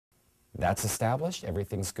That's established,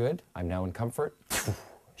 everything's good, I'm now in comfort,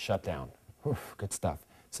 shut down. Whew, good stuff.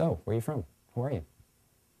 So, where are you from? Who are you?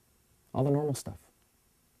 All the normal stuff,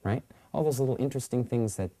 right? All those little interesting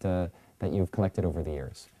things that, that you've collected over the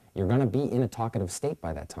years. You're going to be in a talkative state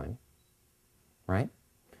by that time, right?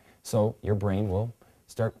 So your brain will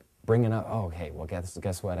start bringing up, oh, okay, well,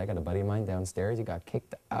 guess what? I got a buddy of mine downstairs, he got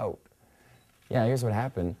kicked out. Yeah, here's what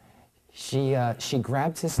happened. She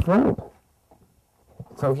grabbed his throat,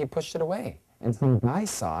 so he pushed it away. And some guy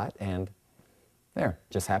saw it, and there,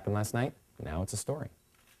 just happened last night, now it's a story,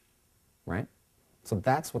 right? So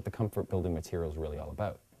that's what the comfort building material is really all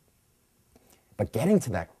about. But getting to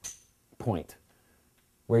that point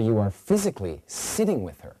where you are physically sitting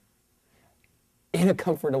with her in a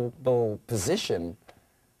comfortable position,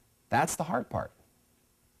 that's the hard part.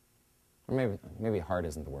 Or maybe hard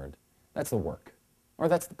isn't the word. That's the work. Or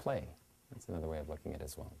that's the play. That's another way of looking at it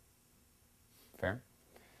as well. Fair?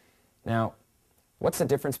 Now, what's the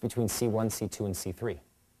difference between C1, C2, and C3?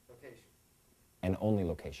 Location. And only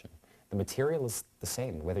location. The material is the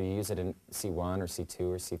same, whether you use it in C1 or C2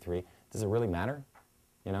 or C3. Does it really matter?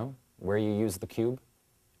 You know, where you use the cube,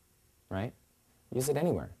 right? Use it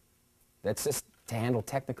anywhere. That's just to handle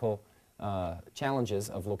technical challenges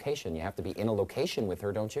of location. You have to be in a location with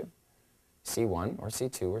her, don't you? C1 or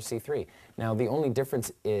C2 or C3. Now, the only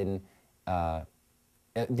difference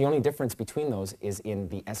between those is in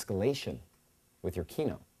the escalation with your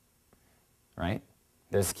kino, right?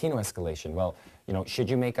 There's kino escalation. Well, you know, should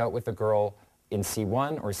you make out with a girl in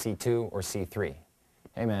C1 or C2 or C3?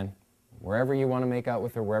 Hey, man, wherever you want to make out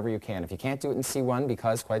with her, wherever you can. If you can't do it in C1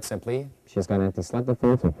 because, quite simply, she's got an anti-selective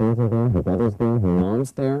face, her friends are there, her brother's there, her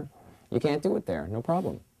mom's there, you can't do it there, no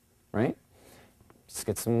problem, right? Just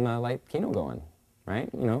get some light kino going, right?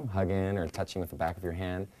 You know, hugging or touching with the back of your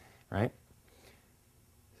hand, right?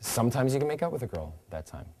 Sometimes you can make out with a girl that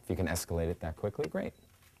time. If you can escalate it that quickly, great,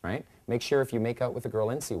 right? Make sure if you make out with a girl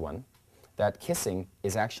in C1, that kissing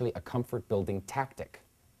is actually a comfort-building tactic.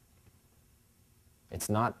 It's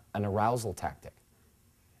not an arousal tactic.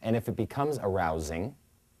 And if it becomes arousing,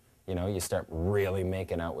 you know, you start really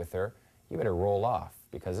making out with her, you better roll off,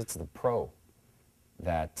 because it's the pro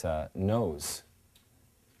that knows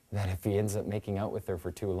that if he ends up making out with her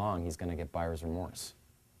for too long, he's going to get buyer's remorse.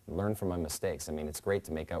 Learn from my mistakes. I mean, it's great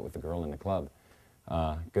to make out with a girl in the club.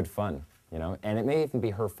 Good fun, you know. And it may even be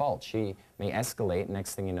her fault. She may escalate.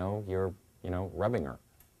 Next thing you know, you're, you know, rubbing her.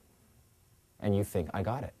 And you think, I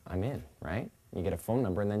got it. I'm in, right? You get a phone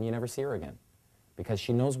number, and then you never see her again. Because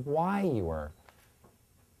she knows why you are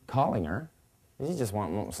calling her. You just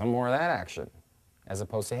want some more of that action. As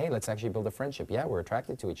opposed to, hey, let's actually build a friendship. Yeah, we're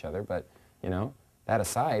attracted to each other, but, you know, that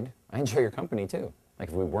aside, I enjoy your company, too. Like,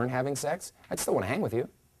 if we weren't having sex, I'd still want to hang with you.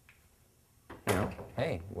 You know,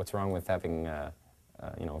 hey, what's wrong with having,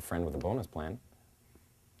 you know, a friend with a bonus plan?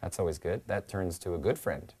 That's always good. That turns to a good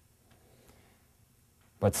friend.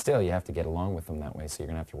 But still, you have to get along with them that way, so you're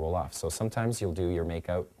going to have to roll off. So sometimes you'll do your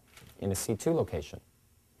make-out in a C2 location.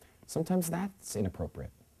 Sometimes that's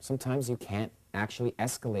inappropriate. Sometimes you can't actually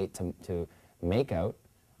escalate to make out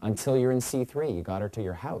until you're in C3. You got her to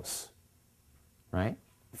your house, right?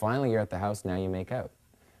 Finally, you're at the house, now you make out.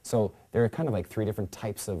 So there are kind of like three different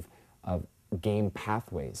types of game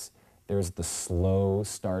pathways. There's the slow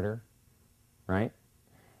starter, right?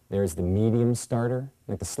 There's the medium starter.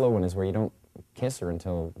 Like the slow one is where you don't kiss her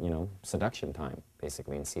until, you know, seduction time,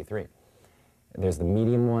 basically, in C3. There's the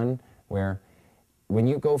medium one where when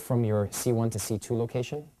you go from your C1 to C2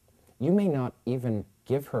 location, you may not even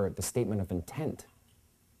give her the statement of intent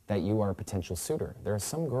that you are a potential suitor. There are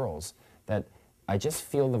some girls that I just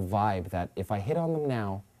feel the vibe that if I hit on them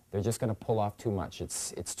now, they're just going to pull off too much.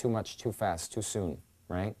 It's too much, too fast, too soon,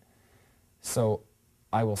 right? So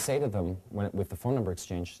I will say to them, with the phone number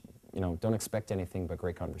exchange, you know, don't expect anything but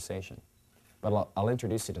great conversation. But I'll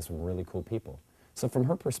introduce you to some really cool people. So from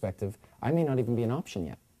her perspective, I may not even be an option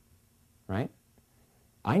yet, right?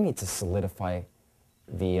 I need to solidify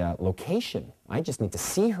the location. I just need to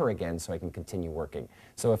see her again so I can continue working.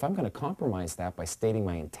 So if I'm going to compromise that by stating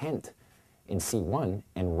my intent in C1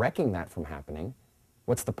 and wrecking that from happening,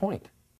 what's the point?